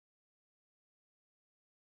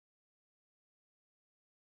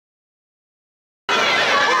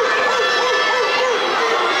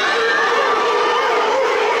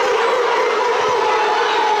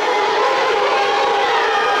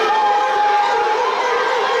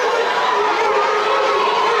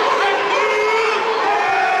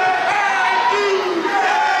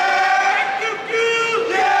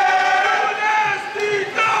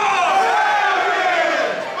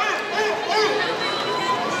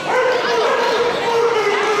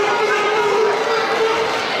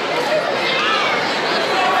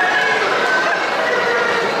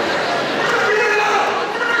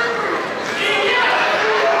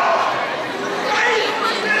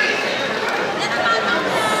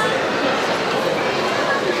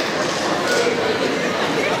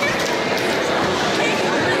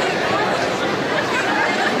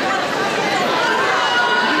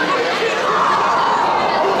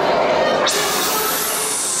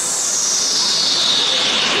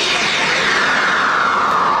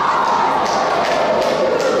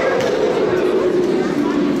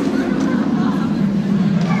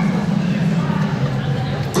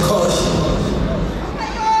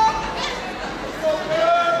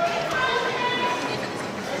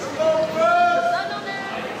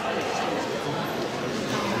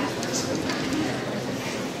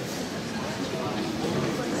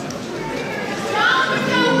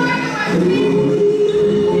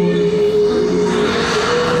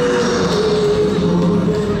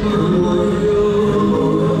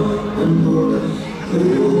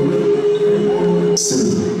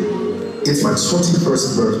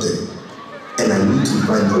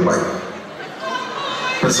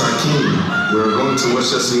That's our king. We're going to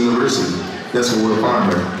Westchester University. That's where we'll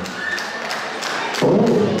find her.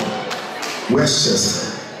 Oh,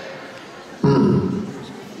 Westchester.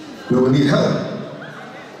 We will need help.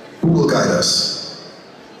 Who will guide us?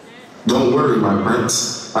 Don't worry, my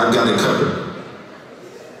prince. I've got it covered.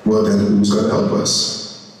 Well then, who's going to help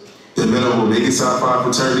us? The men of Omega Psi Phi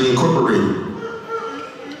Fraternity Incorporated.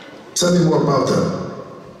 Tell me more about them.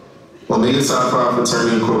 Omega Psi Phi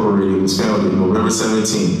Fraternity Incorporated was founded November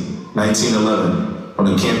 17, 1911, on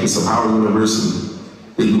the campus of Howard University.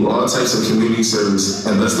 They do all types of community service,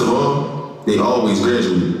 and best of all, they always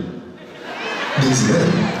graduate. These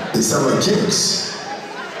men, they sound like kings.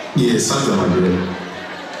 Yeah, something like that.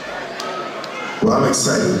 Well, I'm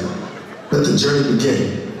excited. Let the journey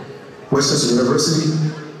begin. Westchester University,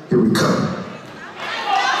 here we come.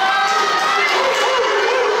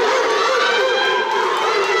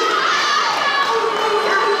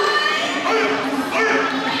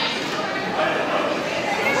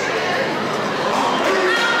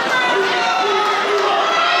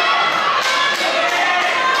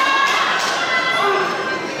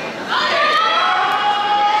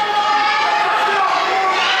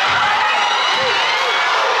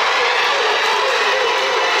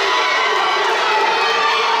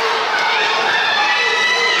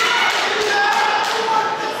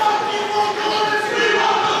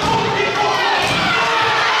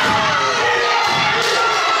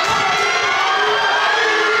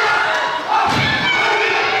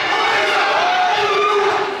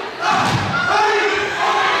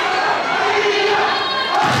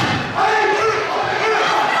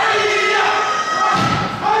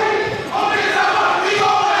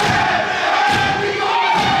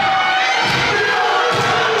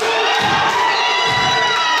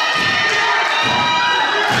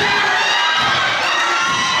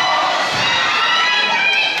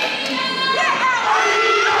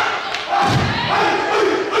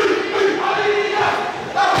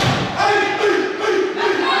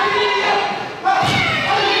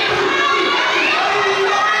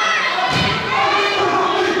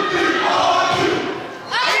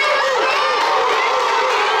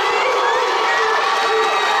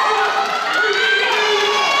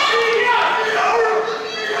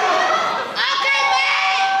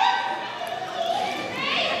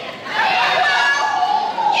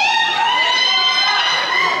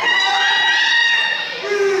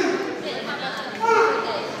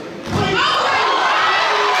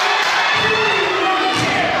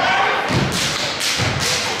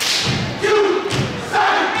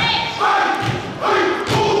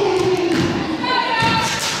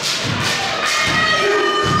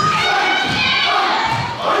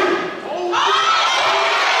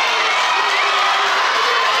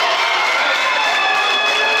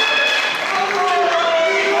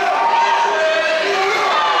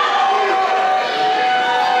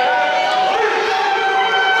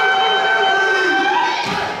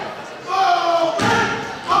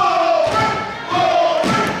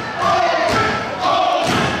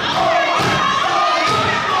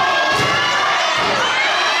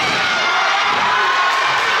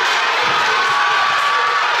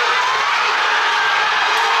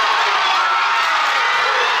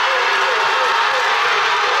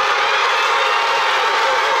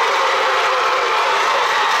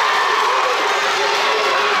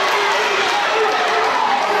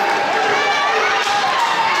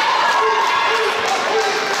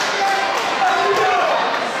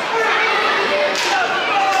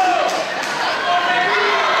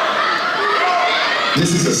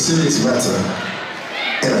 This is a serious matter,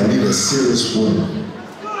 and I need a serious woman.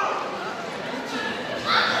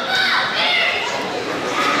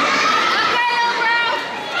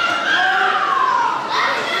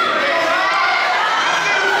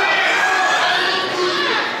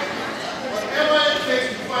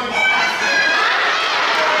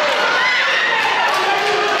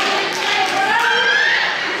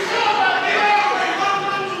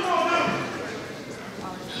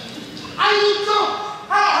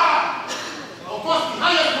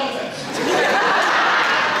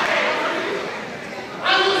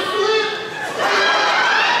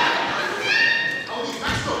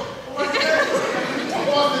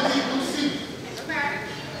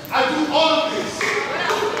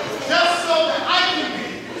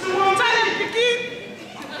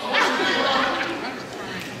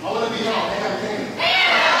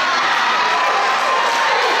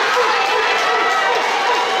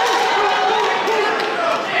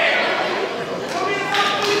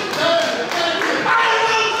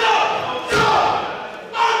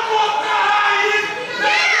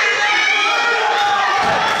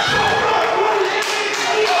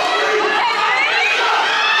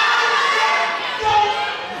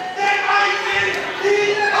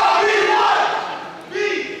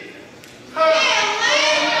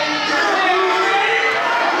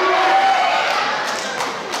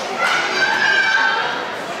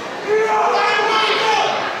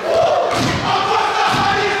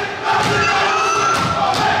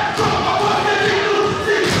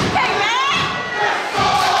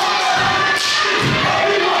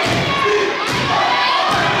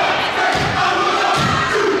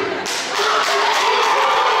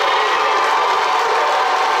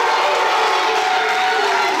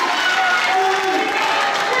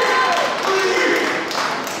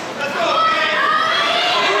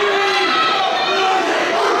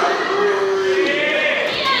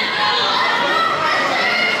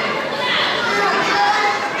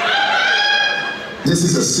 This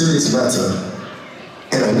is a serious matter,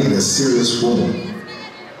 and I need a serious woman.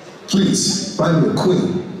 Please, find me a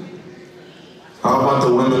queen. How about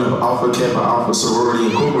the women of Alpha Kappa Alpha Sorority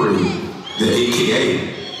Incorporated, the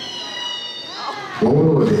AKA?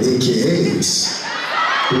 Oh, the AKAs.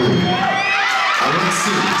 I want to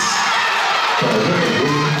see this.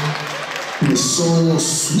 You're so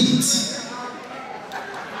sweet.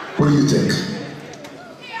 What do you think?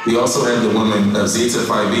 We also have the women of Zeta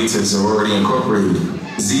Phi Beta Sorority Incorporated,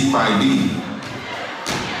 Z5B.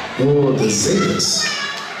 Oh, the Zetas.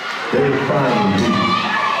 Very fine indeed.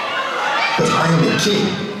 But I am the king.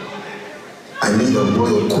 I need a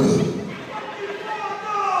royal queen.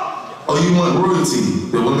 Oh, you want royalty?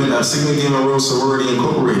 The women of Sigma Gamma Rho Sorority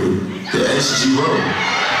Incorporated, the SG Rho.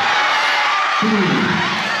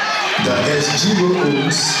 The SG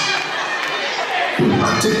Rho's.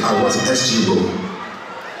 I think I was an SG Rho.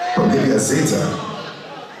 Or maybe a Zeta.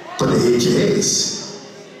 For the AKAs.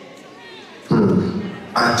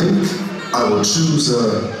 I think I will choose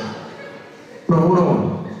No, hold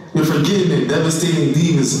on. You're forgetting the devastating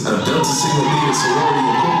divas of Delta Sigma Beta Sorority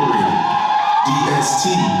Incorporated, DST.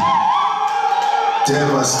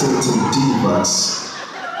 Devastating divas.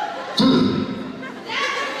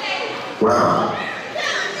 Wow.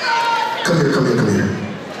 Come here.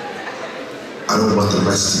 I don't want the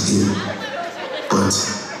rest to hear. But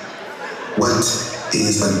what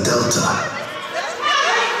is a delta?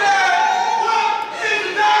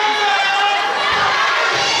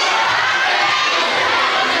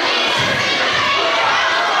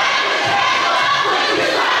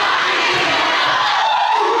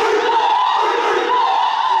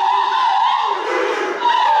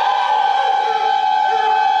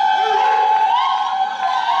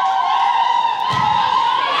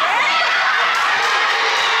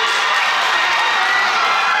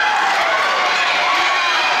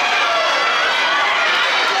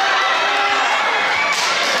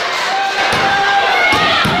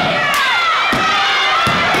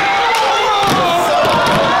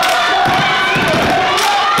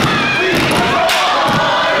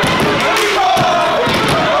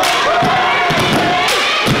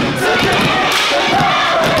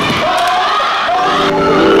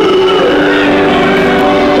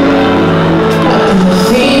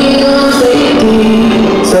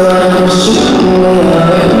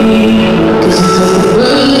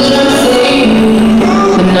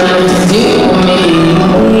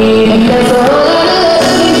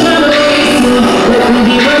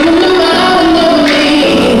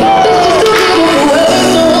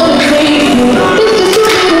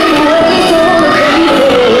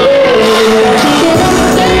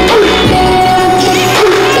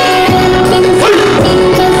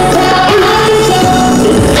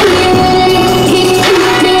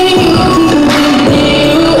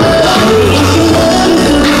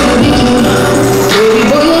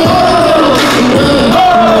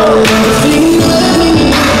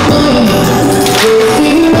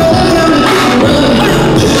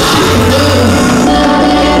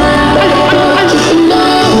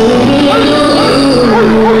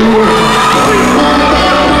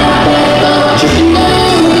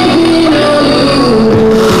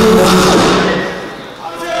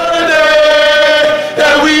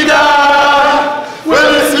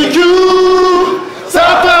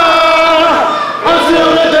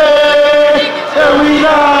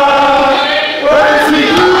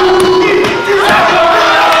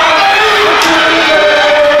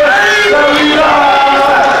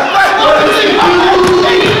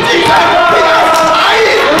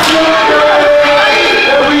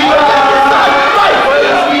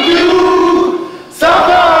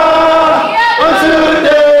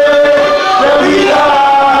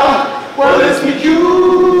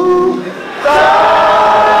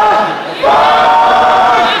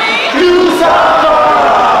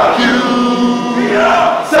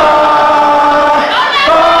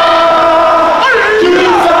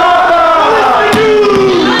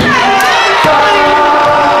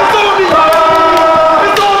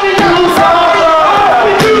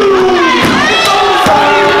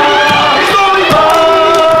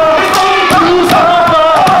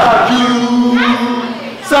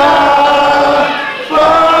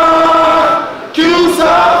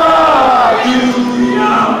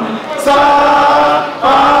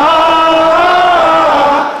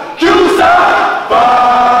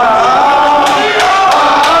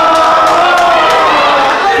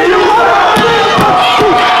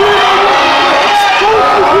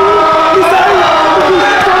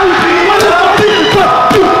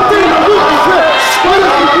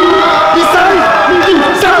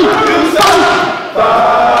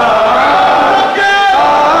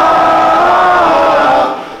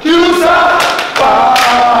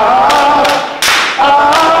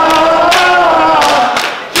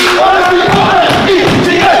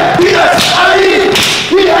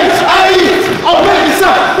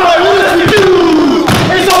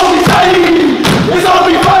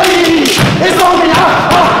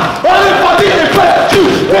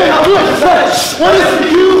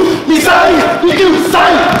 PSI, you do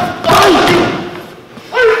sign, fight!